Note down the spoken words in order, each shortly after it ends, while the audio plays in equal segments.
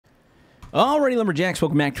Alrighty, Lumberjacks,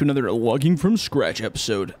 welcome back to another Logging from Scratch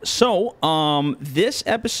episode. So, this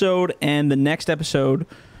episode and the next episode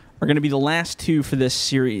are going to be the last two for this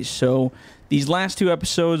series. So, these last two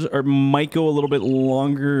episodes might go a little bit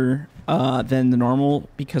longer than the normal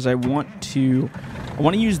because I want to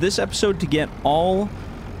use this episode to get all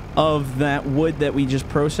of that wood that we just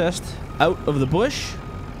processed out of the bush.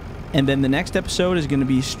 And then the next episode is going to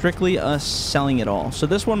be strictly us selling it all. So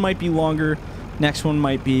this one might be longer. Next one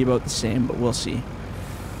might be about the same, but we'll see.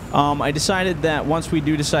 I decided that once we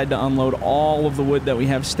do decide to unload all of the wood that we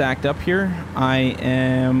have stacked up here, I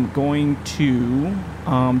am going to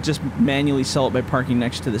just manually sell it by parking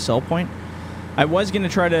next to the sell point. I was going to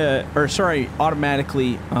try to,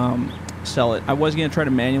 automatically sell it. I was going to try to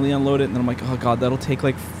manually unload it, and then I'm like, oh god, that'll take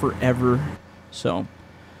like forever. So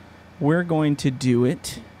we're going to do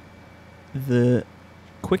it the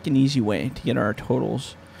quick and easy way to get our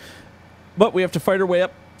totals. But we have to fight our way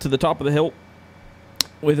up to the top of the hill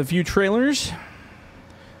with a few trailers.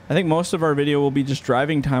 I think most of our video will be just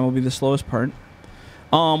driving time will be the slowest part.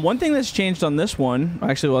 One thing that's changed on this one,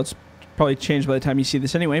 actually, well, it's probably changed by the time you see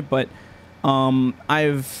this anyway, but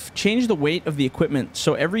I've changed the weight of the equipment.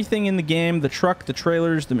 So everything in the game, the truck, the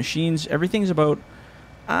trailers, the machines, everything's about,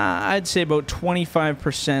 I'd say about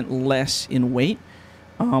 25% less in weight.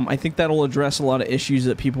 I think that'll address a lot of issues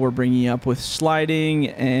that people were bringing up with sliding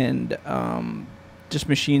and just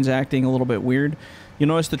machines acting a little bit weird. You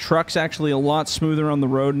notice the truck's actually a lot smoother on the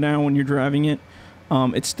road now when you're driving it.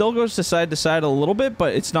 It still goes to side a little bit,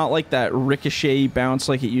 but it's not like that ricochet bounce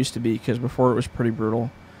like it used to be, because before it was pretty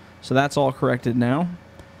brutal. So that's all corrected now.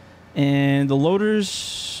 And the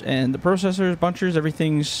loaders and the processors, bunchers,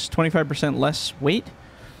 everything's 25% less weight.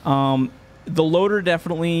 The loader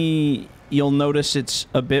definitely... You'll notice it's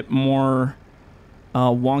a bit more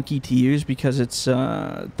wonky to use because it's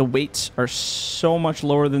the weights are so much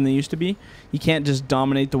lower than they used to be. You can't just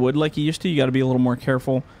dominate the wood like you used to. You got to be a little more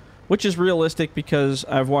careful, which is realistic because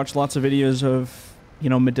I've watched lots of videos of, you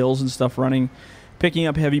know, Medills and stuff running, picking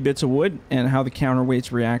up heavy bits of wood and how the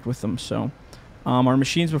counterweights react with them. So our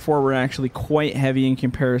machines before were actually quite heavy in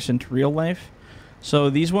comparison to real life. So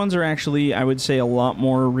these ones are actually, I would say, a lot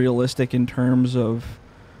more realistic in terms of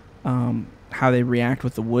how they react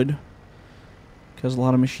with the wood, because a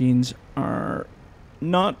lot of machines are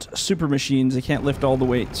not super machines. They can't lift all the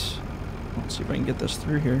weights. Let's see if I can get this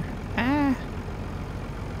through here. Alright,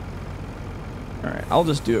 I'll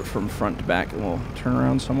just do it from front to back and we'll turn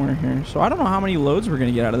around somewhere here. So I don't know how many loads we're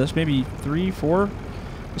going to get out of this. Maybe 3, 4?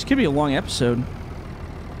 This could be a long episode.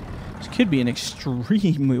 This could be an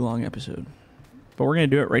extremely long episode. But we're going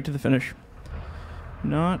to do it right to the finish.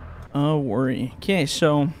 Not a worry. Okay,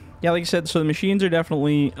 so... yeah, like I said, so the machines are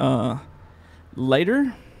definitely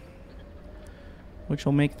lighter, which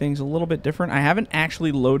will make things a little bit different. I haven't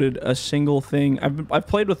actually loaded a single thing. I've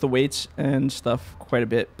played with the weights and stuff quite a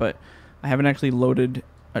bit, but I haven't actually loaded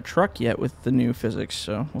a truck yet with the new physics,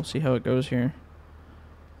 so we'll see how it goes here.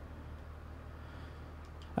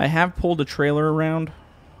 I have pulled a trailer around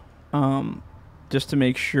just to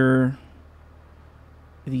make sure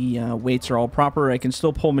the weights are all proper. I can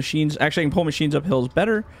still pull machines. Actually, I can pull machines up hills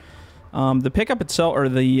better. The pickup itself, or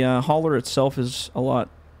the hauler itself, is a lot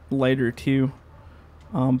lighter too.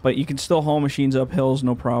 But you can still haul machines up hills,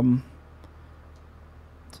 no problem.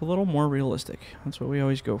 It's a little more realistic. That's what we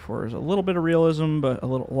always go for, is a little bit of realism, but a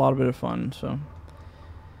lot of bit of fun. So,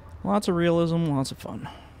 lots of realism, lots of fun.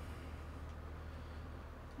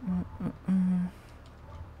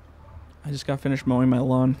 I just got finished mowing my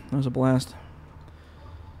lawn. That was a blast.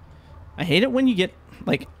 I hate it when you get,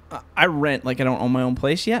 like, I rent, like I don't own my own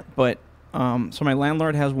place yet, but, so my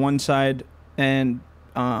landlord has one side, and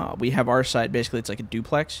we have our side. Basically, it's like a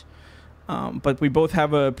duplex. But we both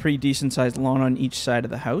have a pretty decent-sized lawn on each side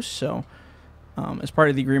of the house, so as part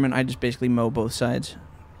of the agreement, I just basically mow both sides.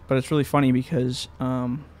 But it's really funny because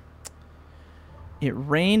it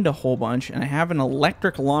rained a whole bunch, and I have an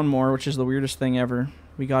electric lawnmower, which is the weirdest thing ever.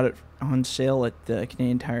 We got it on sale at the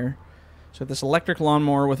Canadian Tire. So this electric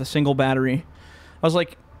lawnmower with a single battery. I was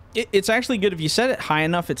like, it's actually good if you set it high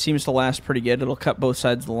enough. It seems to last pretty good. It'll cut both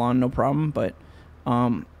sides of the lawn, no problem. But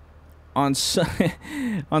on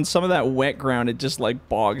some of that wet ground, it just like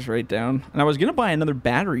bogs right down. And I was gonna buy another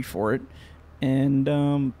battery for it, and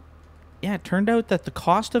yeah, it turned out that the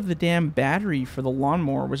cost of the damn battery for the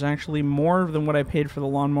lawnmower was actually more than what I paid for the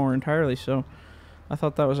lawnmower entirely. So I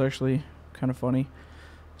thought that was actually kind of funny.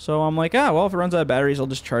 So I'm like, well, if it runs out of batteries, I'll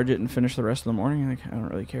just charge it and finish the rest of the morning. Like, I don't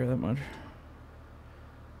really care that much.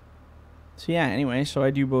 So yeah, anyway, so I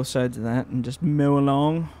do both sides of that and just mow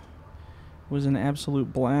along. It was an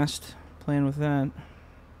absolute blast playing with that.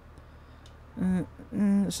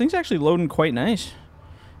 This thing's actually loading quite nice.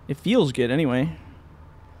 It feels good anyway.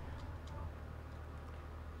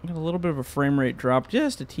 Got a little bit of a frame rate drop,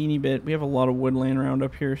 just a teeny bit. We have a lot of wood laying around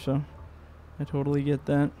up here, so I totally get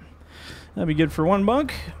that. That'd be good for one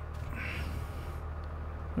bunk.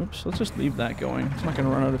 Oops, let's just leave that going. It's not going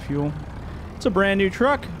to run out of fuel. It's a brand new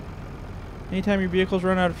truck. Anytime your vehicles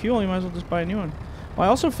run out of fuel, you might as well just buy a new one. Well, I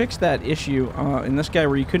also fixed that issue in this guy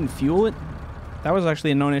where you couldn't fuel it. That was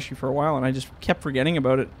actually a known issue for a while, and I just kept forgetting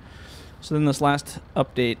about it. So then this last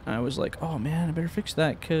update, I was like, oh man, I better fix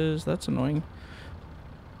that because that's annoying.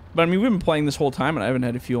 But I mean, we've been playing this whole time and I haven't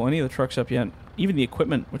had to fuel any of the trucks up yet. Even the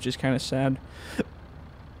equipment, which is kind of sad.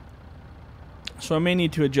 So I may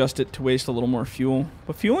need to adjust it to waste a little more fuel.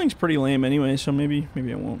 But fueling's pretty lame anyway, so maybe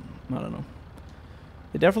I won't. I don't know.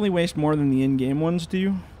 They definitely waste more than the in-game ones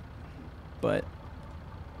do. But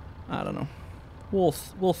I don't know. We'll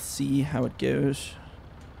see how it goes.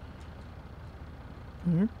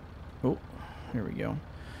 Oh, here we go.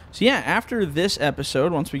 So yeah, after this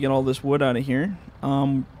episode, once we get all this wood out of here,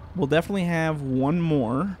 we'll definitely have one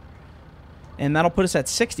more, and that'll put us at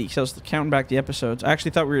 60. So I was counting back the episodes. I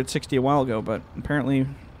actually thought we were at 60 a while ago, but apparently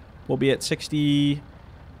we'll be at 60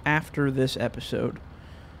 after this episode.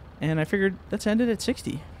 And I figured let's end it at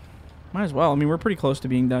 60. Might as well. I mean, we're pretty close to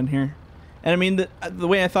being done here. And I mean, the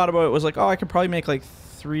way I thought about it was like, oh, I could probably make like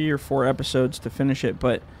 3 or 4 episodes to finish it,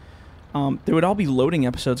 but there would all be loading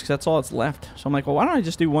episodes because that's all that's left. So I'm like, well, why don't I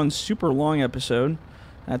just do one super long episode?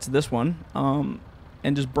 That's this one.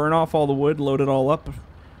 And just burn off all the wood, load it all up,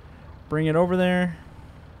 bring it over there,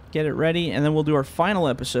 get it ready, and then we'll do our final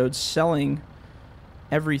episode selling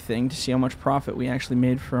everything to see how much profit we actually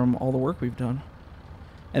made from all the work we've done.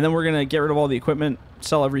 And then we're going to get rid of all the equipment,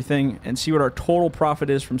 sell everything, and see what our total profit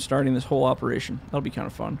is from starting this whole operation. That'll be kind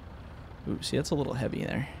of fun. Ooh, see, that's a little heavy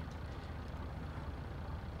there.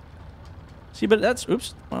 See, but that's...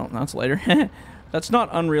 Oops. Well, now it's lighter. That's not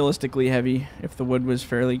unrealistically heavy if the wood was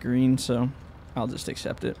fairly green, so I'll just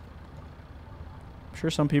accept it. I'm sure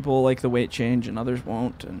some people like the weight change and others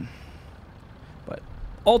won't. But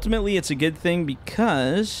ultimately, it's a good thing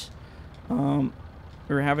because we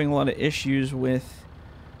were having a lot of issues with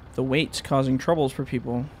the weights causing troubles for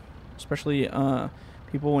people, especially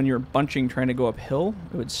people when you're bunching trying to go uphill.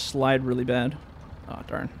 It would slide really bad. Oh,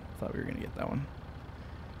 darn. Thought we were going to get that one.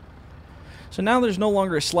 So now there's no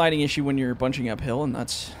longer a sliding issue when you're bunching uphill, and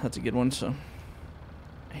that's a good one. So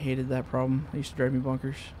I hated that problem. It used to drive me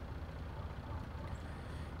bonkers.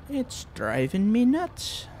 It's driving me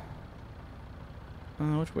nuts.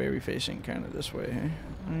 Which way are we facing? Kind of this way. Eh?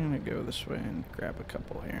 I'm going to go this way and grab a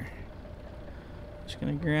couple here. Just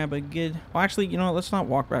going to grab a good... Well, actually, you know what? Let's not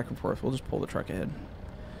walk back and forth. We'll just pull the truck ahead.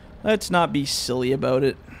 Let's not be silly about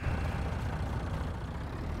it.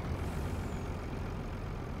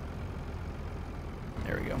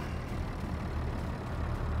 There we go.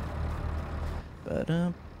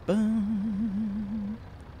 Ba-dum-bum.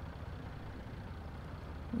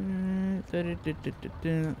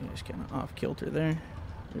 Just kind of off kilter there.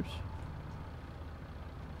 Oops.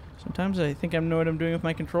 Sometimes I think I know what I'm doing with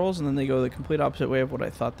my controls, and then they go the complete opposite way of what I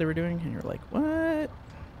thought they were doing, and you're like, what?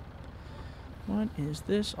 What is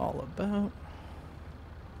this all about?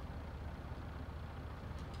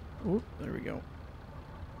 Oop, there we go.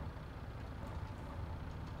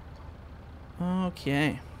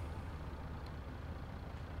 Okay.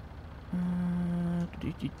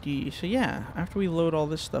 So yeah, after we load all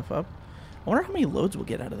this stuff up, I wonder how many loads we'll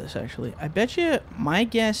get out of this, actually. I bet you, my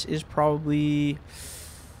guess is probably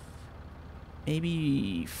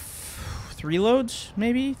maybe 3 loads,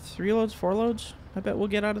 maybe? 3 loads, 4 loads, I bet we'll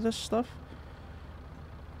get out of this stuff.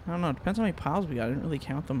 I don't know, it depends how many piles we got. I didn't really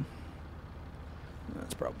count them.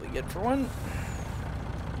 That's probably good for one.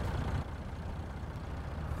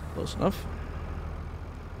 Close enough.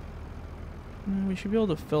 We should be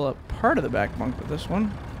able to fill up part of the back bunk with this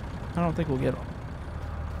one. I don't think we'll get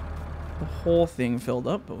the whole thing filled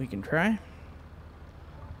up, but we can try.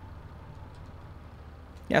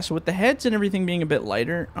 Yeah, so with the heads and everything being a bit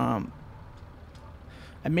lighter,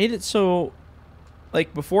 I made it so,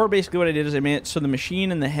 like before, basically what I did is I made it so the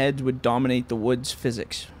machine and the heads would dominate the wood's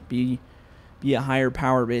physics, be a higher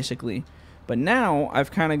power basically. But now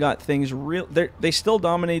I've kind of got things they still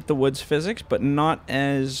dominate the wood's physics, but not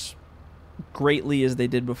as greatly as they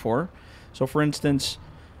did before. So for instance,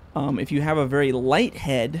 if you have a very light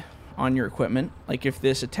head on your equipment, like if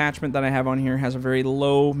this attachment that I have on here has a very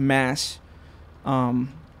low mass,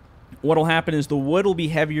 what'll happen is the wood will be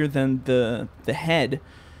heavier than the head,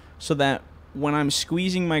 so that when I'm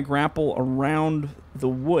squeezing my grapple around the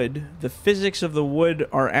wood, the physics of the wood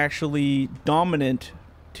are actually dominant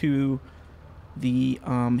to the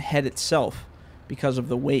head itself because of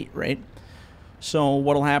the weight, right? So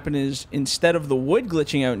what'll happen is instead of the wood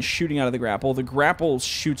glitching out and shooting out of the grapple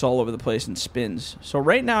shoots all over the place and spins. So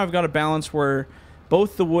right now I've got a balance where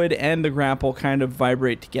both the wood and the grapple kind of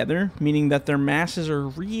vibrate together, meaning that their masses are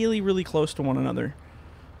really, really close to one another,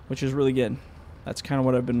 which is really good. That's kind of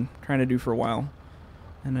what I've been trying to do for a while.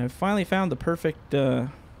 And I've finally found the perfect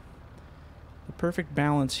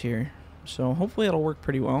balance here. So hopefully it'll work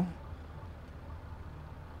pretty well.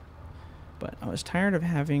 But I was tired of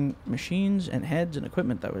having machines and heads and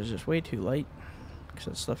equipment that was just way too light. Because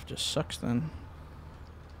that stuff just sucks then.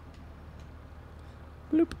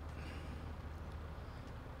 Bloop.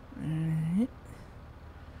 Alright.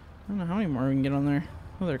 I don't know how many more we can get on there.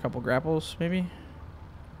 Oh, there are a couple grapples, maybe.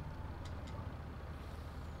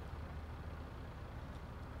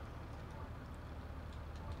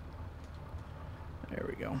 There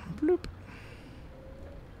we go. Bloop.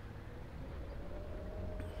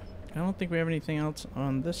 I don't think we have anything else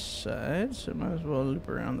on this side, so might as well loop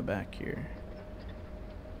around the back here.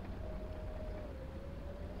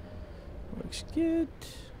 Looks good.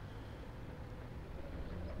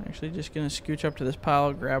 Actually, just gonna scooch up to this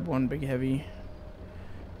pile, grab one big heavy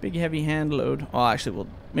hand load. Oh, actually,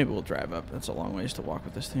 maybe we'll drive up. That's a long ways to walk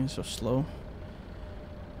with this thing. It's so slow.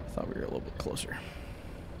 I thought we were a little bit closer.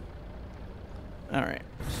 All right,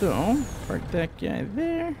 so park that guy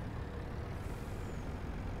there.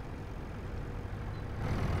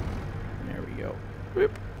 There we go.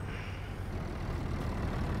 Whoop.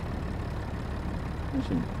 This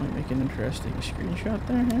might make an interesting screenshot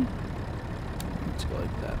there, huh? Let's go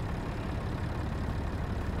like that.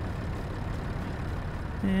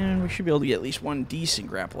 And we should be able to get at least one decent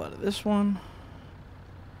grapple out of this one.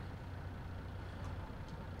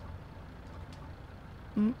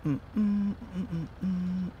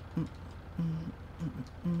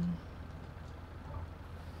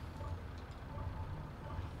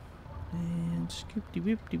 And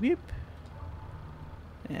scoop-de-whoop-de-whoop.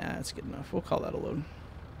 Yeah, that's good enough. We'll call that a load.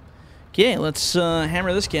 Okay, let's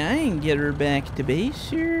hammer this guy and get her back to base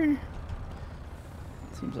here.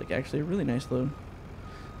 Seems like actually a really nice load.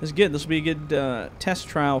 This is good. This will be a good test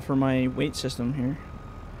trial for my weight system here.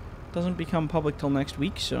 Doesn't become public till next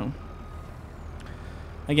week, so...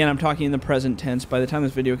 Again, I'm talking in the present tense. By the time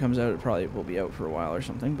this video comes out, it probably will be out for a while or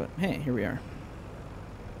something, but hey, here we are.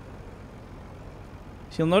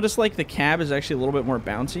 So you'll notice like the cab is actually a little bit more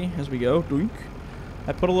bouncy as we go. Doink.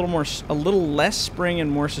 I put a little less spring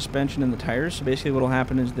and more suspension in the tires. So basically what'll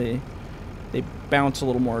happen is they bounce a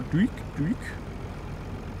little more. Doink, doink.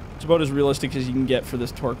 It's about as realistic as you can get for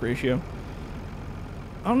this torque ratio.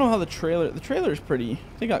 I don't know how the trailer is pretty,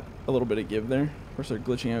 they got a little bit of give there. Of course they're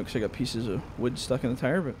glitching out because I got pieces of wood stuck in the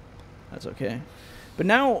tire, but that's okay. But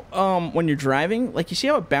now, when you're driving, like you see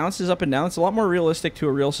how it bounces up and down? It's a lot more realistic to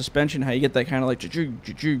a real suspension, how you get that kind of like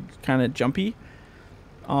kind of jumpy.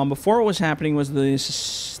 Before what was happening was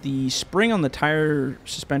the spring on the tire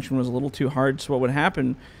suspension was a little too hard, so what would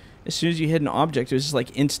happen, as soon as you hit an object, it was just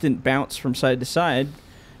like instant bounce from side to side,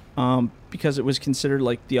 because it was considered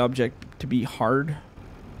like the object to be hard.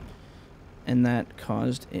 And that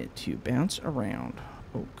caused it to bounce around.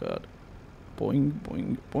 Oh god. Boing,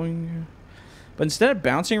 boing, boing. But instead of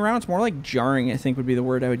bouncing around, it's more like jarring, I think would be the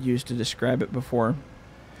word I would use to describe it before.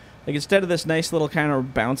 Like instead of this nice little kind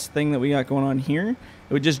of bounce thing that we got going on here,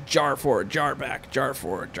 it would just jar forward, jar back, jar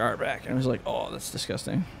forward, jar back. And I was like, oh, that's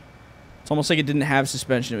disgusting. It's almost like it didn't have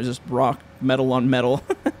suspension. It was just rock, metal on metal.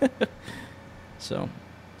 So,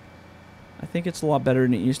 I think it's a lot better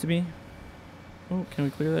than it used to be. Oh, can we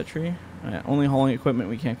clear that tree? Yeah, only hauling equipment,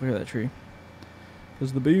 we can't clear that tree.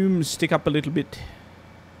 Because the booms stick up a little bit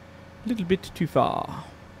too far.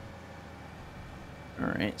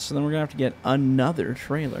 Alright, so then we're going to have to get another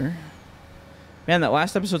trailer. Man, that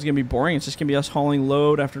last episode's going to be boring. It's just going to be us hauling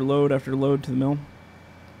load after load after load to the mill.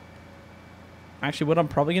 Actually, what I'm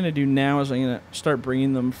probably going to do now is I'm going to start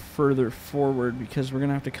bringing them further forward because we're going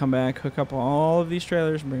to have to come back, hook up all of these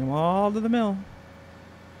trailers, and bring them all to the mill.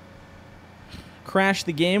 Crash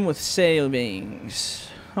the game with savings.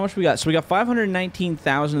 How much we got? So we got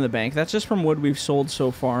 519,000 in the bank. That's just from wood we've sold so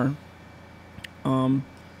far.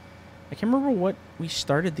 I can't remember what we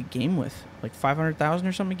started the game with. Like 500,000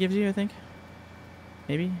 or something it gives you, I think.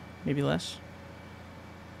 Maybe less.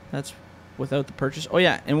 That's without the purchase. Oh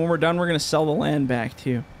yeah, and when we're done, we're gonna sell the land back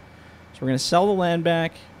too. So we're gonna sell the land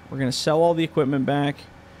back. We're gonna sell all the equipment back,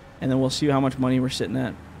 and then we'll see how much money we're sitting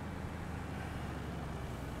at.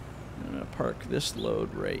 I'm gonna park this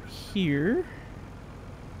load right here.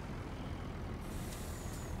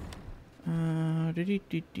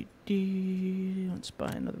 Let's buy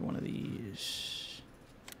another one of these.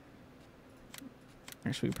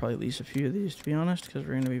 Actually, we could probably lease a few of these, to be honest, because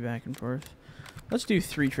we're going to be back and forth. Let's do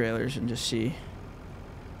 3 trailers and just see.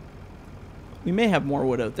 We may have more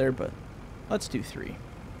wood out there, but let's do 3.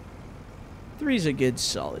 3 is a good,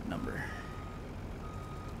 solid number.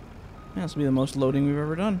 Yeah, this will be the most loading we've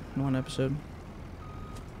ever done in one episode.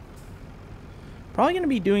 Probably going to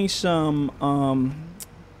be doing some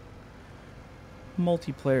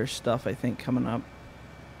multiplayer stuff, I think, coming up.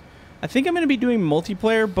 I think I'm going to be doing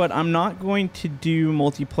multiplayer, but I'm not going to do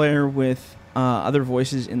multiplayer with other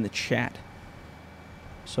voices in the chat.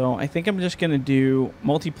 So I think I'm just going to do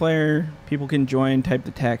multiplayer. People can join, type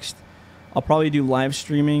the text. I'll probably do live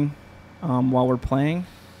streaming while we're playing.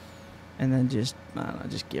 And then just, I don't know,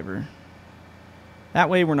 just give her. That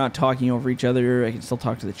way we're not talking over each other. I can still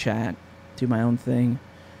talk to the chat, do my own thing.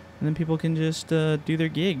 And then people can just do their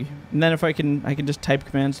gig. And then if I can just type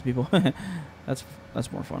commands to people.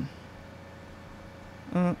 That's more fun.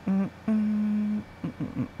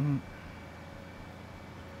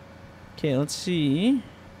 Okay, let's see.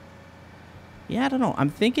 Yeah, I don't know. I'm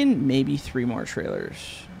thinking maybe 3 more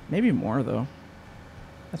trailers. Maybe more, though.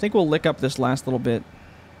 I think we'll lick up this last little bit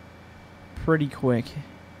pretty quick.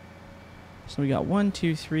 So we got 1,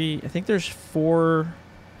 2, 3. I think there's 4,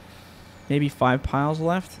 maybe 5 piles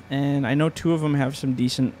left. And I know 2 of them have some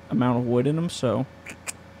decent amount of wood in them, so... Yeah,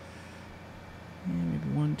 maybe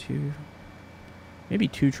 1, 2... Maybe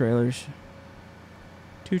 2 trailers.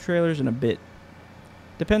 2 trailers and a bit.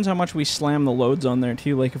 Depends how much we slam the loads on there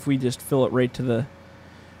too. Like if we just fill it right to the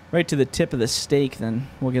tip of the stake, then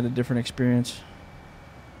we'll get a different experience.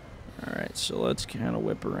 Alright, so let's kind of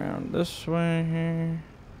whip around this way here.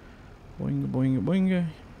 Boinga, boinga, boinga.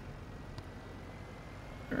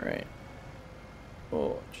 Alright.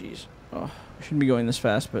 Oh, jeez. Oh, I shouldn't be going this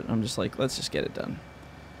fast, but I'm just like, let's just get it done.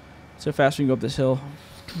 So fast we can go up this hill.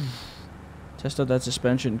 Test out that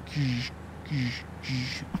suspension.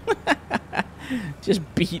 Just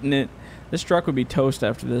beating it. This truck would be toast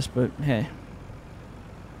after this, but hey.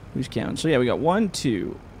 Who's counting? So yeah, we got 1,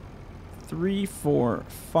 2, 3, 4,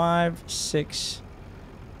 5, 6,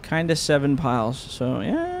 kind of 7 piles. So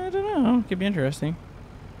yeah, I don't know. Could be interesting.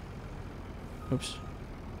 Oops.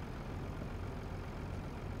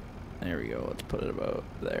 There we go. Let's put it about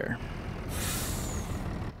there.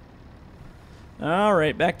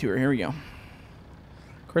 Alright, back to her. Here we go.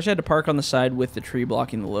 Of course, I had to park on the side with the tree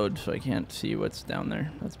blocking the load, so I can't see what's down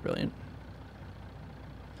there. That's brilliant.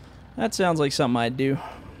 That sounds like something I'd do.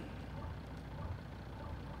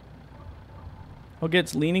 Okay,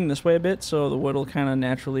 it's leaning this way a bit, so the wood will kind of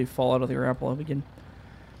naturally fall out of the grapple. We can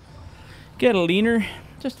get a leaner,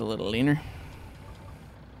 just a little leaner.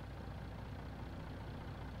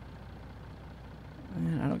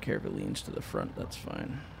 And I don't care if it leans to the front, that's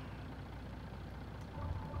fine.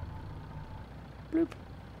 Bloop.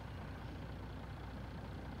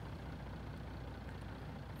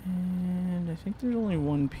 And I think there's only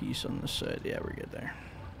 1 piece on this side. Yeah, we're good there.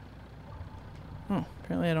 Oh,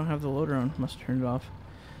 apparently I don't have the loader on. Must have turned it off.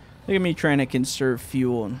 Look at me trying to conserve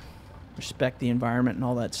fuel and respect the environment and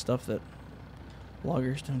all that stuff that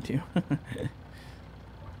loggers don't do.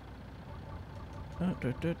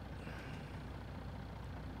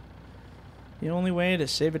 The only way to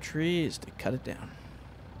save a tree is to cut it down.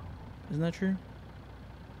 Isn't that true?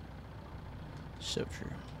 So true.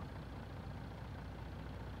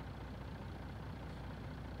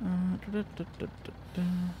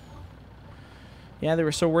 Yeah, they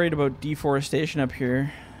were so worried about deforestation up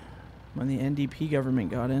here when the NDP government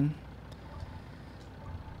got in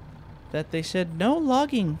that they said no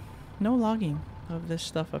logging of this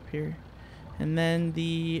stuff up here. And then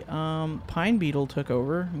the pine beetle took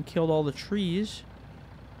over and killed all the trees.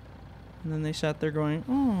 And then they sat there going,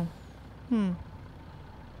 oh,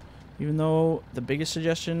 Even though the biggest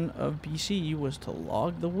suggestion of BC was to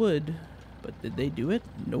log the wood. But did they do it?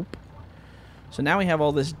 Nope. So now we have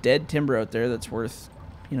all this dead timber out there that's worth,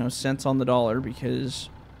 you know, cents on the dollar because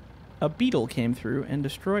a beetle came through and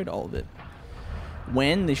destroyed all of it.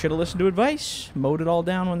 When they should have listened to advice, mowed it all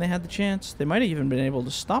down when they had the chance. They might have even been able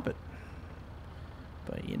to stop it.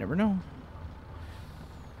 But you never know.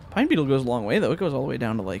 Pine beetle goes a long way, though. It goes all the way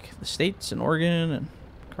down to, like, the States and Oregon and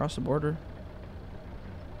across the border.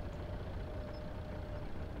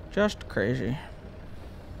 Just crazy.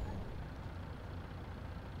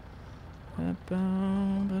 There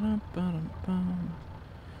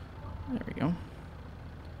we go.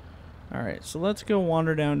 Alright, so let's go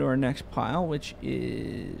wander down to our next pile, which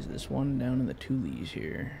is this one down in the Tules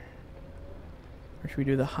here. Or should we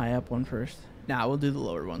do the high up one first? Nah, we'll do the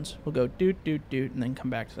lower ones. We'll go doot, doot, doot, and then come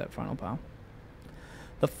back to that final pile.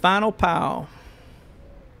 The final pile.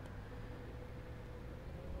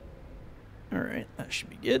 Alright, that should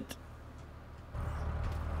be good.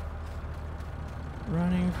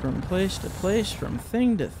 Running from place to place, from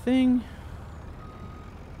thing to thing.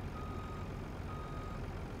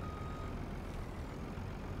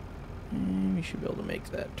 And we should be able to make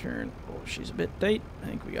that turn. Oh, she's a bit tight. I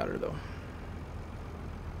think we got her, though.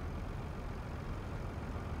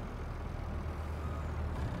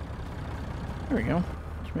 There we go.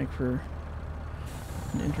 Let's make for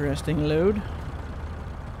an interesting load.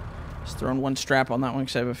 Just throwing one strap on that one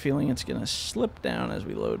because I have a feeling it's going to slip down as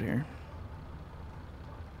we load here.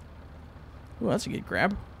 Oh, that's a good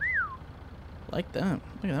grab. Like that.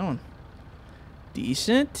 Look at that one.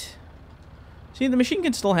 Decent. See, the machine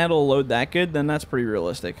can still handle a load that good, then that's pretty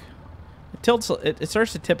realistic. It tilts, it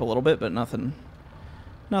starts to tip a little bit, but nothing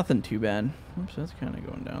too bad. Oops, that's kind of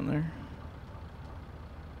going down there.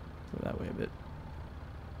 Go that way a bit.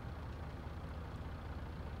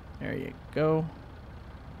 There you go.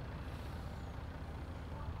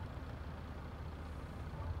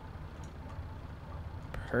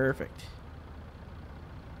 Perfect.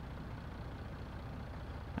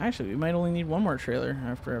 Actually, we might only need one more trailer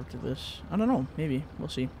after this. I don't know. Maybe. We'll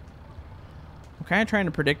see. I'm kind of trying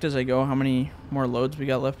to predict as I go how many more loads we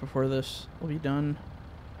got left before this will be done.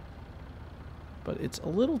 But it's a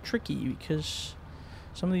little tricky because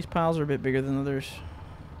some of these piles are a bit bigger than others.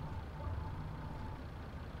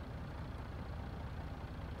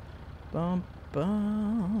 Bum,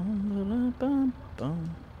 bum, bum,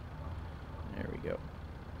 bum. There we go.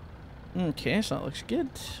 Okay, so that looks good.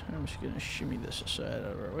 I'm just going to shimmy this aside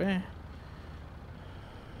out of our way.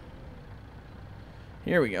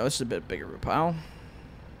 Here we go. This is a bit bigger of a pile.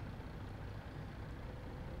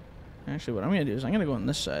 Actually, what I'm going to do is I'm going to go on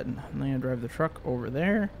this side. And I'm going to drive the truck over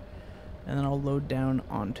there. And then I'll load down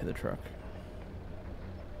onto the truck.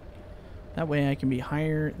 That way I can be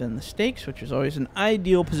higher than the stakes, which is always an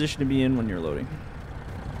ideal position to be in when you're loading.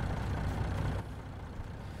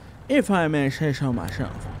 If I may say so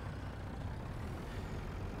myself.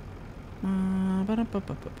 And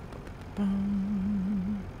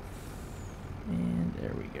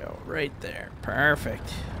there we go. Right there.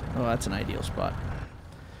 Perfect. Oh, that's an ideal spot.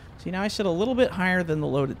 See, now I sit a little bit higher than the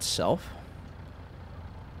load itself.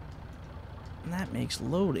 And that makes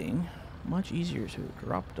loading much easier, so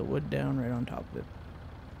drop the wood down right on top of it.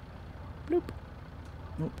 Bloop.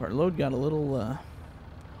 Nope, our load got a little,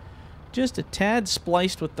 just a tad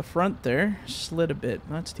spliced with the front there. Slid a bit.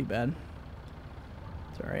 That's too bad.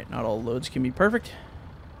 It's alright, not all loads can be perfect.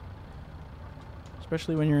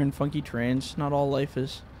 Especially when you're in funky terrains. Not all life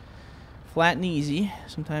is flat and easy.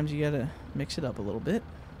 Sometimes you gotta mix it up a little bit.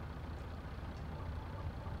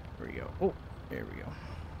 There we go. Oh, there we go.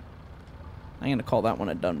 I'm going to call that one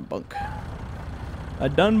a done bunk. A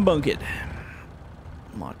done bunked.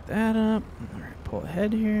 Lock that up. All right, pull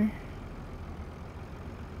ahead here.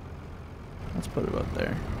 Let's put it up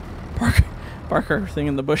there. Park our thing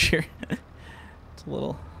in the bush here. It's a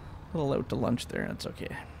little out to lunch there. That's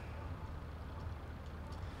okay.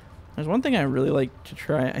 There's one thing I really like to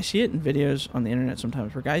try. I see it in videos on the internet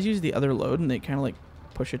sometimes where guys use the other load and they kind of like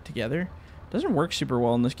push it together. It doesn't work super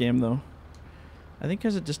well in this game though. I think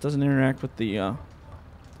because it just doesn't interact with the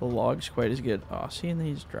logs quite as good. Oh, see, and then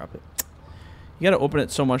you just drop it. You got to open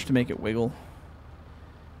it so much to make it wiggle.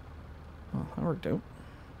 Oh, that worked out.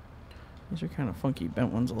 These are kind of funky,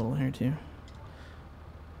 bent ones a little here too.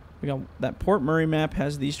 We got that Port Murray map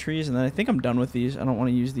has these trees, and then I think I'm done with these. I don't want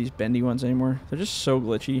to use these bendy ones anymore. They're just so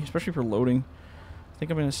glitchy, especially for loading. I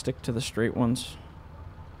think I'm going to stick to the straight ones.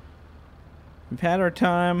 We've had our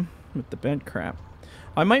time with the bent crap.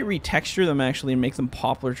 I might retexture them actually and make them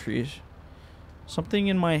poplar trees. Something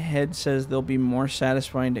in my head says they'll be more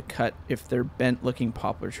satisfying to cut if they're bent looking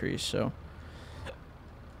poplar trees, so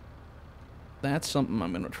that's something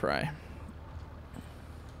I'm going to try.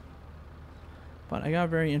 But I got a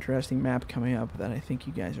very interesting map coming up that I think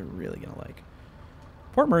you guys are really going to like.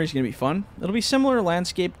 Port Murray's going to be fun. It'll be similar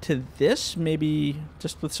landscape to this, maybe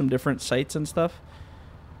just with some different sites and stuff.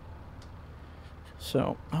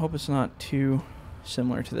 So I hope it's not too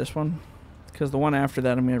similar to this one, because the one after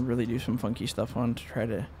that I'm going to really do some funky stuff on to try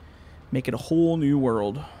to make it a whole new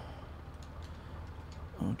world.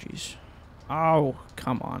 Oh jeez. Oh,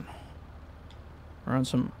 come on. We're on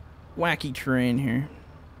some wacky terrain here.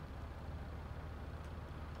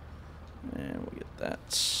 And we'll get that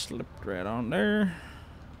slipped right on there.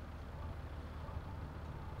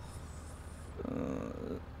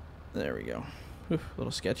 There we go. Oof, a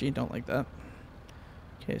little sketchy, don't like that.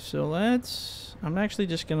 Okay, so let's... I'm actually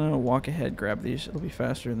just going to walk ahead, grab these. It'll be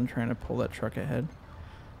faster than trying to pull that truck ahead.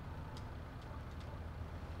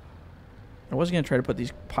 I was going to try to put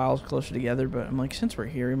these piles closer together, but I'm like, since we're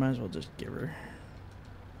here, we might as well just give her...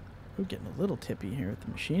 We're getting a little tippy here with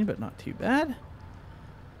the machine, but not too bad.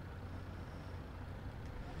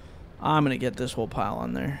 I'm going to get this whole pile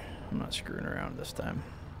on there. I'm not screwing around this time.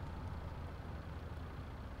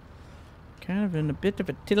 Kind of in a bit of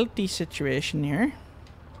a tilty situation here.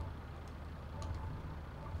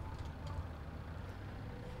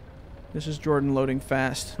 This is Jordan loading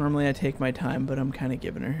fast. Normally I take my time, but I'm kind of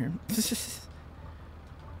giving her here. It's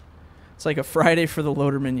like a Friday for the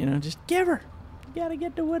loaderman, you know? Just give her. You gotta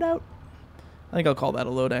get the wood out. I think I'll call that a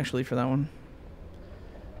load, actually, for that one.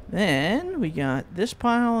 Then we got this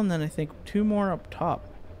pile, and then I think 2 more up top.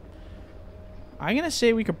 I'm gonna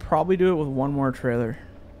say we could probably do it with 1 more trailer.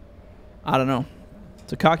 I don't know.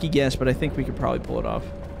 It's a cocky guess, but I think we could probably pull it off.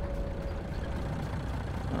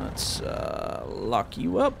 Let's lock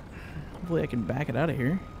you up. Hopefully I can back it out of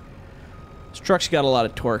here. This truck's got a lot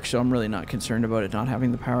of torque, so I'm really not concerned about it not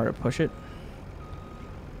having the power to push it.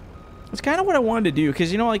 That's kind of what I wanted to do,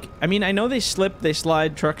 because, you know, like, I mean, I know they slip, they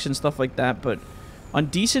slide trucks and stuff like that, but on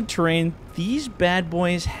decent terrain, these bad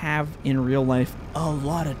boys have, in real life, a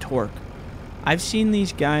lot of torque. I've seen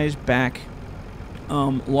these guys back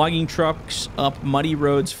logging trucks up muddy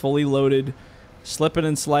roads, fully loaded, slipping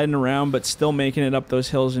and sliding around, but still making it up those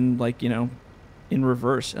hills in, like, you know, in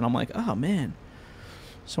reverse. And I'm like, oh, man.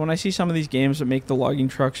 So when I see some of these games that make the logging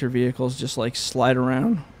trucks or vehicles just, like, slide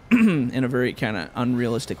around in a very kind of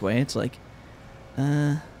unrealistic way, it's like,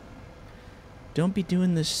 don't be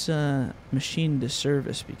doing this machine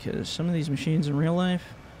disservice, because some of these machines in real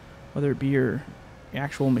life, whether it be your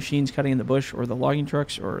actual machines cutting in the bush or the logging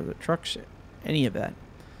trucks or the trucks, any of that,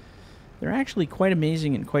 they're actually quite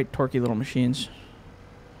amazing and quite torquey little machines.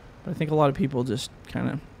 But I think a lot of people just kind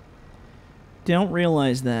of don't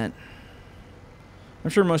realize that. I'm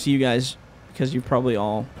sure most of you guys, because you've probably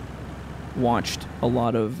all watched a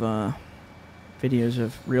lot of videos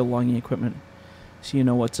of real logging equipment, so you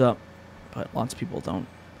know what's up, but lots of people don't.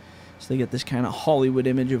 So they get this kind of Hollywood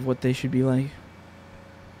image of what they should be like.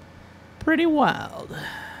 Pretty wild.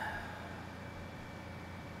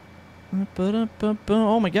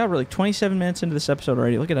 Oh my god, we're like 27 minutes into this episode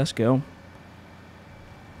already. Look at us go.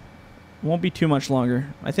 Won't be too much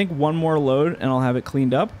longer. I think 1 more load and I'll have it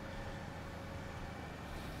cleaned up.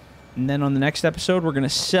 And then on the next episode, we're going to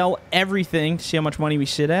sell everything to see how much money we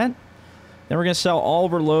sit at. Then we're going to sell all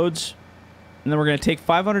of our loads. And then we're going to take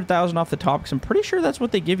 500,000 off the top, because I'm pretty sure that's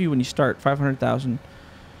what they give you when you start, 500,000.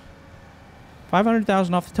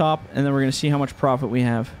 500,000 off the top, and then we're going to see how much profit we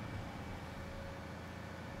have.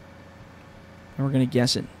 And we're going to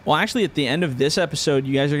guess it. Well, actually, at the end of this episode,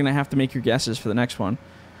 you guys are going to have to make your guesses for the next one,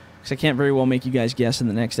 because I can't very well make you guys guess in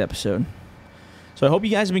the next episode. So I hope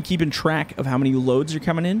you guys have been keeping track of how many loads are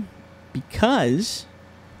coming in, because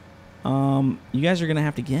you guys are going to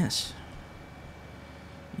have to guess.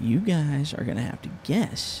 You guys are going to have to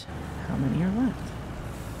guess how many are left,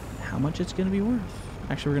 how much it's going to be worth.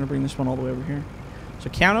 Actually, we're going to bring this one all the way over here. So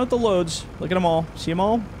count out the loads. Look at them all. See them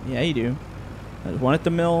all? Yeah, you do. There's one at the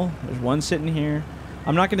mill. There's one sitting here.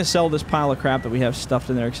 I'm not going to sell this pile of crap that we have stuffed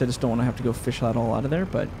in there, because I just don't want to have to go fish that all out of there.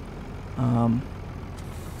 But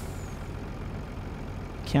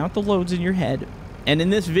count the loads in your head. And in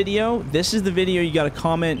this video, this is the video you got to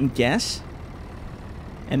comment and guess.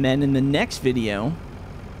 And then in the next video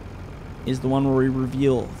is the one where we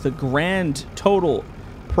reveal the grand total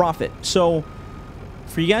profit. So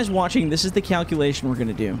for you guys watching, this is the calculation we're going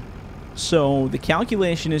to do. So the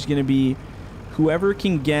calculation is going to be whoever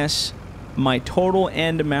can guess my total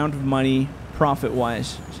end amount of money profit-wise.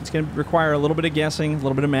 So it's going to require a little bit of guessing, a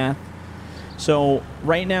little bit of math. So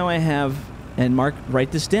right now I have, and Mark,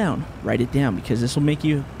 write this down. Write it down, because this will make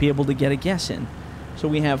you be able to get a guess in. So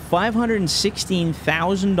we have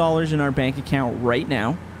 $516,000 in our bank account right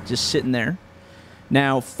now, just sitting there.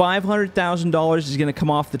 Now, $500,000 is going to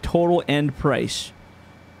come off the total end price,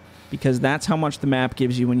 because that's how much the map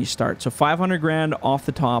gives you when you start. So 500 grand off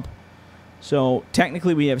the top. So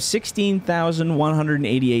technically we have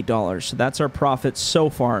 $16,188. So that's our profit so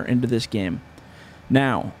far into this game.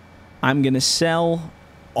 Now, I'm going to sell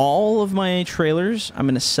all of my trailers. I'm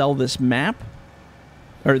going to sell this map,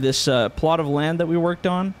 or this plot of land that we worked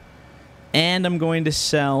on. And I'm going to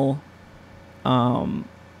sell all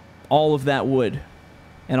of that wood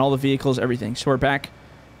and all the vehicles, everything. So we're back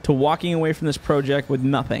to walking away from this project with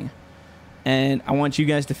nothing. And I want you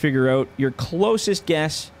guys to figure out your closest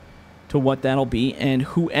guess to what that'll be, and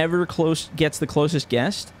whoever gets the closest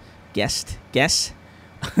guess,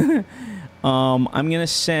 I'm gonna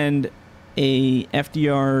send a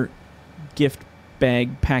FDR gift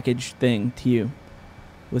bag package thing to you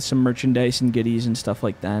with some merchandise and goodies and stuff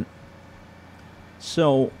like that.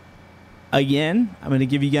 So, again, I'm going to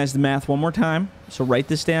give you guys the math one more time. So write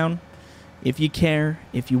this down if you care,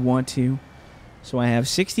 if you want to. So I have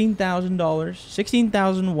 $16,000,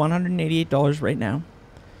 $16,188 right now.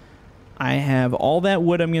 I have all that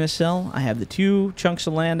wood I'm going to sell. I have the 2 chunks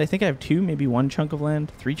of land. I think I have 2, maybe 1 chunk of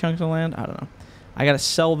land, 3 chunks of land. I don't know. I got to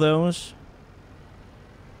sell those.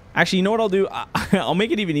 Actually, you know what I'll do? I'll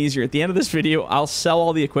make it even easier. At the end of this video, I'll sell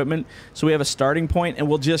all the equipment so we have a starting point, and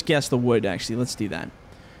we'll just guess the wood, actually. Let's do that.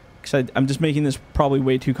 Because I'm just making this probably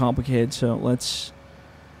way too complicated, so let's...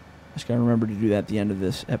 Just got to remember to do that at the end of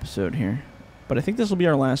this episode here. But I think this will be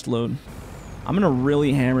our last load. I'm going to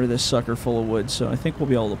really hammer this sucker full of wood, so I think we'll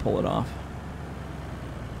be able to pull it off.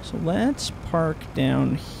 So let's park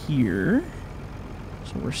down here.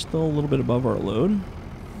 So we're still a little bit above our load.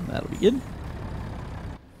 That'll be good.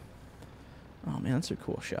 Oh man, that's a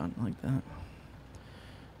cool shot. I like that.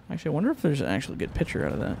 Actually, I wonder if there's an actual good picture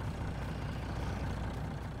out of that.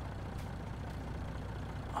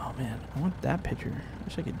 Oh man, I want that picture. I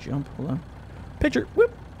wish I could jump. Hold on. Picture!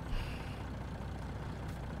 Whoop!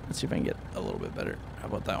 Let's see if I can get a little bit better. How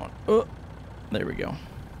about that one? Oh, there we go.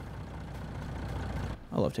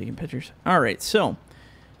 I love taking pictures. Alright, so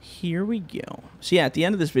here we go. So yeah, at the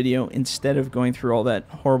end of this video, instead of going through all that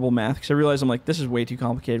horrible math, because I realize I'm like, this is way too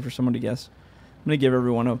complicated for someone to guess. I'm going to give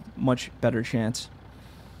everyone a much better chance.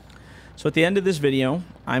 So at the end of this video,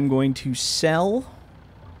 I'm going to sell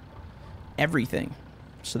everything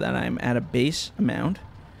so that I'm at a base amount.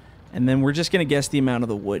 And then we're just going to guess the amount of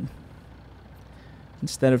the wood,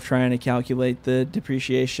 instead of trying to calculate the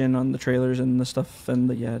depreciation on the trailers and the stuff and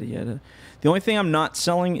the yada yada. The only thing I'm not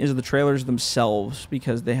selling is the trailers themselves,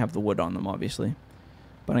 because they have the wood on them, obviously.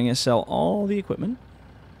 But I'm going to sell all the equipment.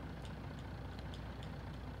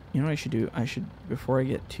 You know what I should do? I should, before I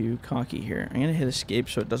get too cocky here, I'm going to hit escape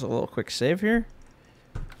so it does a little quick save here.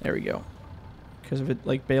 There we go. Because if it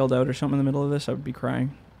like bailed out or something in the middle of this, I would be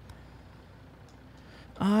crying.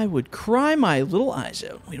 I would cry my little eyes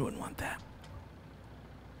out. We wouldn't want that.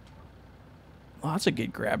 Oh, that's a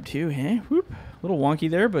good grab too, hey? Whoop. A little wonky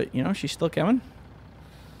there, but you know, she's still coming.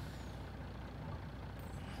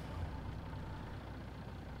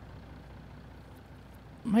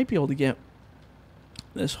 Might be able to get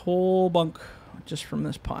this whole bunk just from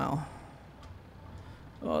this pile.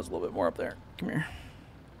 Oh, it's a little bit more up there. Come here.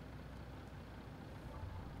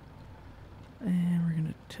 And we're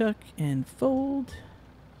going to tuck and fold.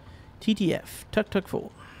 TTF. Tuck, tuck,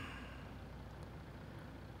 fold.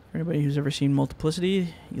 For anybody who's ever seen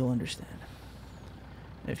Multiplicity, you'll understand.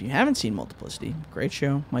 If you haven't seen Multiplicity, great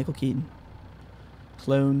show. Michael Keaton.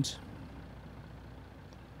 Clones.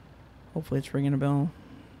 Hopefully it's ringing a bell.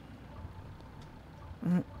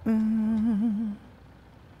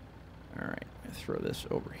 Alright, throw this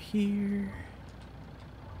over here.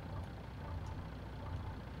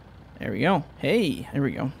 There we go. Hey, there we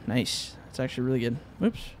go. Nice. That's actually really good.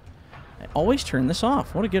 Whoops. I always turn this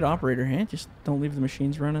off. What a good operator, hey? Just don't leave the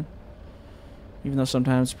machines running. Even though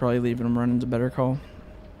sometimes probably leaving them running is a better call.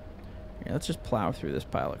 Yeah, let's just plow through this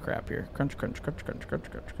pile of crap here. Crunch, crunch, crunch, crunch, crunch,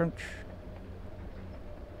 crunch, crunch.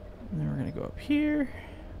 And then we're going to go up here.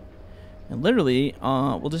 And literally,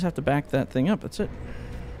 we'll just have to back that thing up. That's it.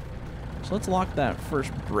 So let's lock that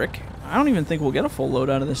first brick. I don't even think we'll get a full load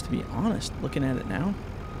out of this, to be honest, looking at it now.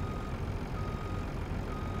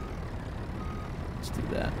 Let's do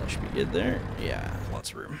that. That should be good there. Yeah,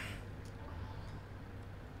 lots of room.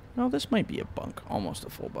 No, this might be a bunk. Almost a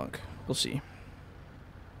full bunk. We'll see.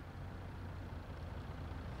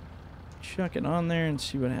 Chuck it on there and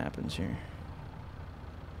see what happens here.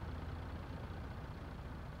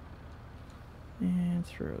 And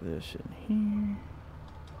throw this in here.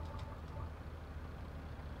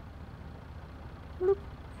 Bloop.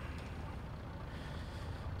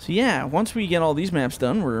 So yeah, once we get all these maps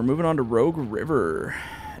done, we're moving on to Rogue River.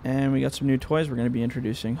 And we got some new toys we're going to be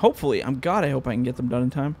introducing. Hopefully, I hope I can get them done in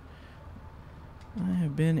time. I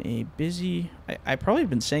have been a busy... I probably have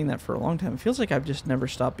been saying that for a long time. It feels like I've just never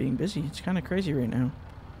stopped being busy. It's kind of crazy right now.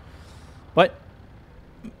 But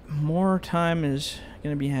more time is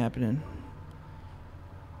going to be happening.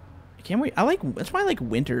 I can't wait. That's why I like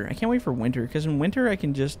winter. I can't wait for winter, because in winter I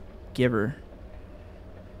can just give her.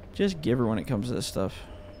 Just give her when it comes to this stuff.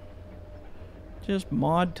 Just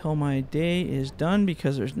mod till my day is done,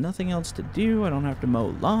 because there's nothing else to do. I don't have to mow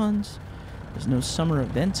lawns. There's no summer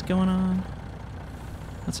events going on.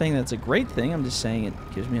 I'm not saying that's a great thing. I'm just saying it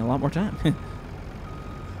gives me a lot more time.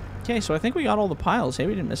 Okay, so I think we got all the piles. Hey,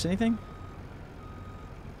 we didn't miss anything.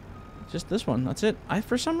 Just this one. That's it. I,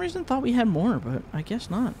 for some reason, thought we had more, but I guess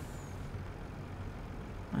not.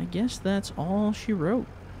 I guess that's all she wrote.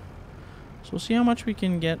 So we'll see how much we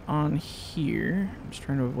can get on here. I'm just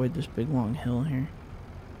trying to avoid this big long hill here.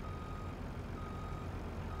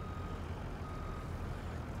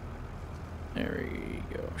 There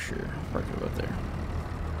we go. Sure. Park it about there.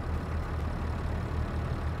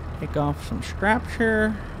 Take off some scrap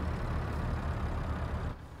here.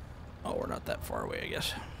 Oh, we're not that far away, I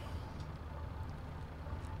guess.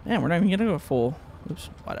 Man, we're not even getting a full... Oops,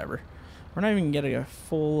 whatever. We're not even getting a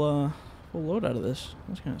full load out of this.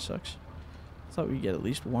 This kind of sucks. I thought we'd get at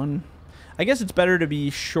least one. I guess it's better to be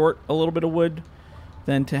short a little bit of wood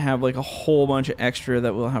than to have like a whole bunch of extra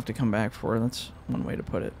that we'll have to come back for. That's one way to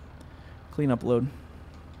put it. Clean up load.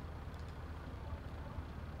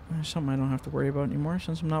 There's something I don't have to worry about anymore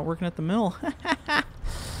since I'm not working at the mill.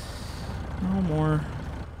 No more.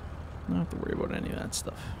 I don't have to worry about any of that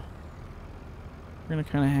stuff. We're going to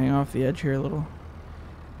kind of hang off the edge here a little.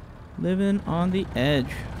 Living on the edge.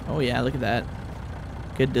 Oh yeah, look at that.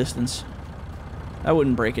 Good distance. That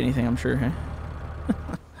wouldn't break anything, I'm sure,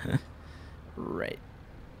 huh? Right.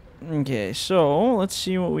 Okay, so let's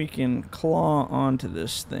see what we can claw onto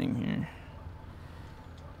this thing here.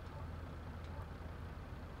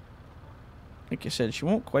 Like I said, she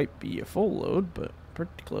won't quite be a full load, but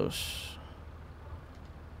pretty close.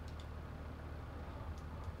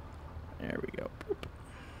 There we go. Boop.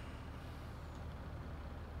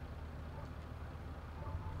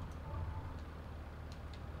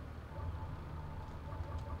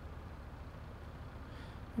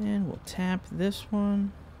 And we'll tap this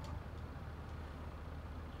one.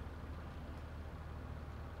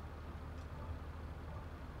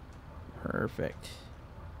 Perfect.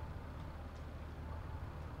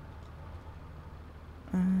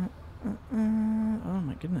 Oh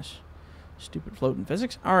my goodness. Stupid floating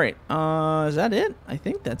physics. Alright, is that it? I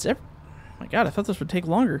think that's it. My god, I thought this would take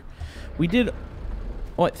longer. We did,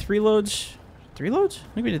 what, 3 loads? 3 loads?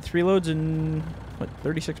 I think we did 3 loads in, what,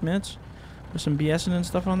 36 minutes? With some BSing and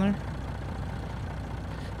stuff on there.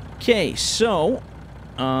 Okay, so,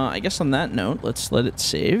 I guess on that note, let's let it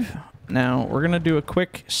save. Now, we're going to do a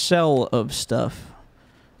quick sell of stuff.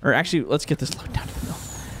 Or actually, let's get this load down to the mill.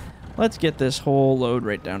 Let's get this whole load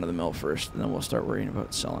right down to the mill first, and then we'll start worrying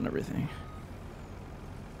about selling everything.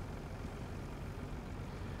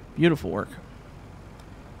 Beautiful work.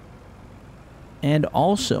 And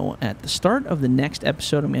also, at the start of the next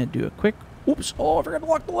episode, I'm going to do a quick... Oops. Oh, I forgot to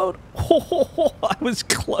lock the load. Oh, I was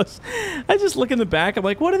close. I just look in the back. I'm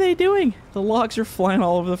like, what are they doing? The logs are flying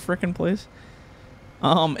all over the frickin' place.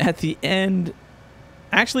 At the end...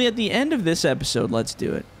 Actually, at the end of this episode, let's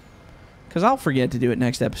do it. Because I'll forget to do it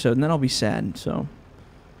next episode, and then I'll be sad, so...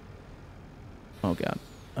 Oh, God.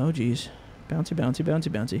 Oh, geez. Bouncy, bouncy, bouncy,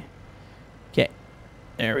 bouncy. Okay.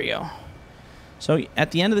 There we go. So,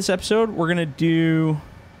 at the end of this episode, we're going to do...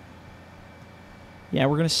 Yeah,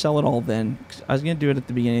 we're going to sell it all then. I was going to do it at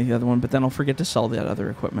the beginning of the other one, but then I'll forget to sell that other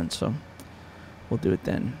equipment, so... We'll do it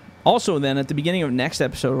then. Also, then, at the beginning of next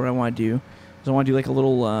episode, what I want to do is I want to do like a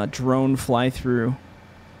little drone fly-through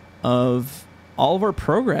of all of our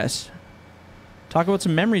progress. Talk about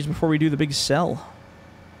some memories before we do the big sell.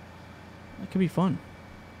 That could be fun.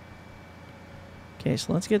 Okay,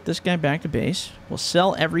 so let's get this guy back to base. We'll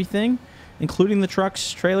sell everything, including the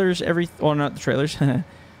trucks, trailers, oh, not the trailers. The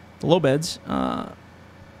low beds.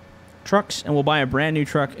 Trucks, and we'll buy a brand new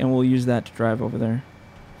truck, and we'll use that to drive over there.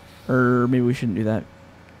 Or maybe we shouldn't do that,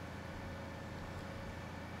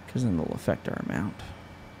 because then it'll affect our amount.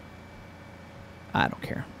 I don't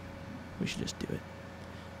care. We should just do it.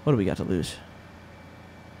 What do we got to lose?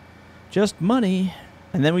 Just money.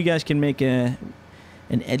 And then we guys can make an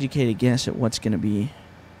educated guess at what's going to be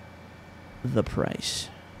the price.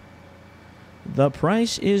 The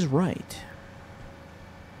price is right.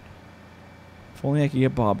 If only I could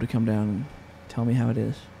get Bob to come down and tell me how it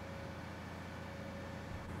is.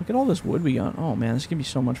 Look at all this wood we got. Oh man, this is going to be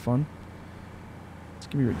so much fun. It's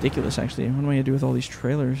going to be ridiculous, actually. What am I going to do with all these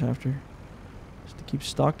trailers after? Just to keep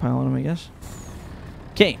stockpiling them, I guess.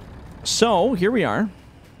 Okay, so here we are.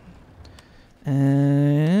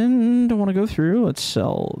 And I want to go through. Let's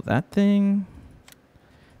sell that thing.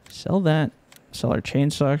 Sell that. Sell our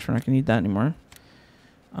chainsaw, 'cause we're not going to need that anymore.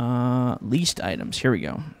 Leased items. Here we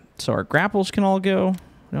go. So our grapples can all go.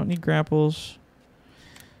 We don't need grapples.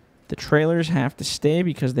 The trailers have to stay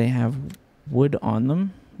because they have wood on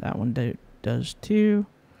them. That one does too.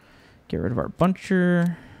 Get rid of our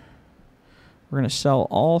buncher. We're going to sell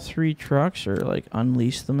all 3 trucks, or like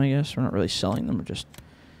unlease them, I guess. We're not really selling them. We're just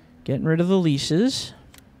getting rid of the leases.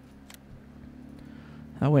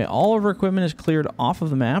 That way all of our equipment is cleared off of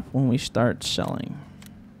the map when we start selling.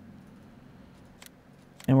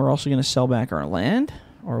 And we're also going to sell back our land,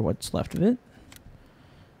 or what's left of it.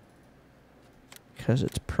 because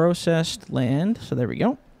it's processed land. So there we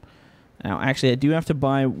go. Now, actually, I do have to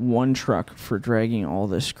buy one truck for dragging all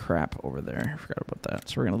this crap over there. I forgot about that.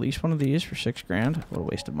 So we're going to lease one of these for $6 grand. A little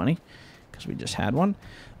waste of money because we just had one.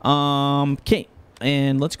 Okay,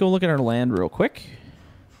 and let's go look at our land real quick.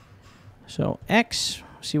 So X,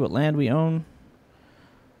 see what land we own.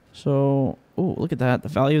 So, oh, look at that. The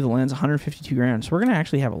value of the land's 152 grand. So we're going to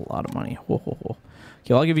actually have a lot of money. Whoa, whoa, whoa.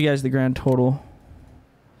 Okay, I'll give you guys the grand total.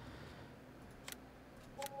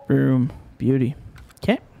 Boom. Beauty.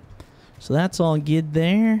 Okay. So that's all good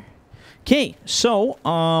there. Okay, so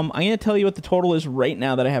I'm going to tell you what the total is right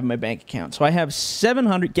now that I have in my bank account. So I have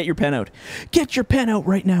 700. Get your pen out. Get your pen out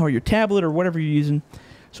right now, or your tablet, or whatever you're using.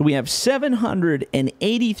 So we have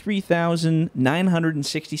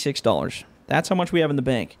 $783,966. That's how much we have in the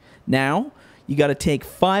bank. Now, you got to take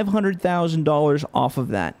 $500,000 off of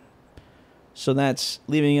that. So that's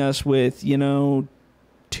leaving us with, you know,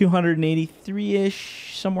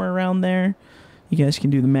 283-ish, somewhere around there. You guys can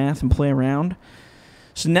do the math and play around.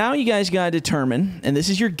 So now you guys got to determine, and this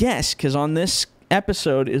is your guess, because on this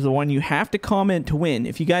episode is the one you have to comment to win.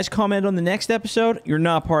 If you guys comment on the next episode, you're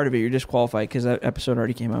not part of it. You're disqualified because that episode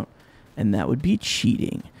already came out. And that would be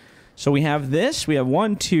cheating. So we have this. We have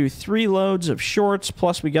 1, 2, 3 loads of shorts,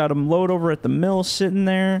 plus we got them load over at the mill sitting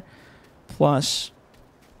there, plus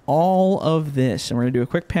all of this. And we're going to do a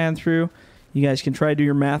quick pan through. You guys can try to do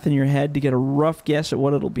your math in your head to get a rough guess at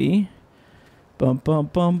what it'll be. Bump,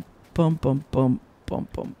 bump, bump, bump, bump, bump,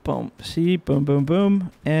 bump, bump, bump. See? Boom, boom,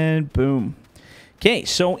 boom, and boom. Okay,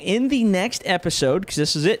 so in the next episode, because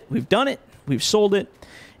this is it, we've done it, we've sold it.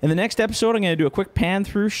 In the next episode, I'm going to do a quick pan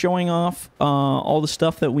through showing off all the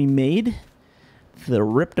stuff that we made, the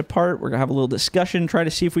ripped apart. We're going to have a little discussion, try to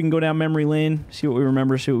see if we can go down memory lane, see what we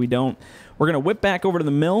remember, see what we don't. We're going to whip back over to the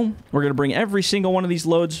mill. We're going to bring every single one of these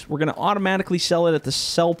loads. We're going to automatically sell it at the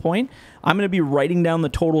sell point. I'm going to be writing down the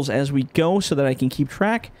totals as we go so that I can keep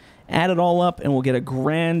track, add it all up, and we'll get a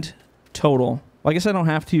grand total. Well, I guess I don't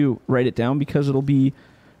have to write it down because it'll be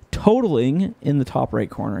totaling in the top right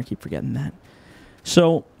corner. I keep forgetting that.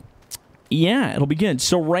 So, yeah, it'll be good.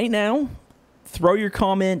 So right now, throw your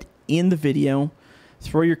comment in the video.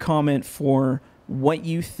 Throw your comment for what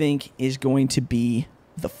you think is going to be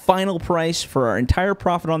the final price for our entire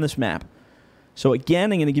profit on this map. So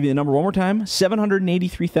again, I'm going to give you the number one more time,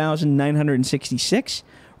 $783,966.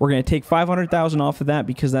 We're going to take $500,000 off of that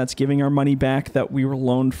because that's giving our money back that we were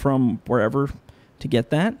loaned from wherever to get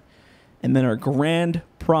that. And then our grand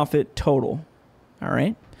profit total. All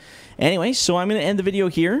right. Anyway, so I'm going to end the video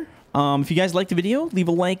here. If you guys liked the video, leave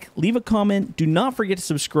a like, leave a comment. Do not forget to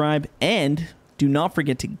subscribe, and do not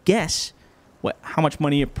forget to guess how much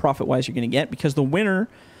money profit-wise you're going to get, because the winner,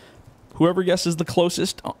 whoever guesses the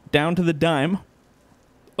closest down to the dime,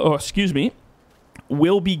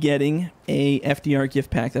 will be getting a FDR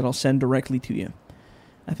gift pack that I'll send directly to you.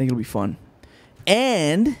 I think it'll be fun.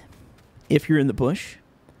 And if you're in the bush,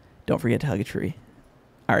 don't forget to hug a tree.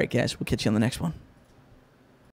 All right, guys, we'll catch you on the next one.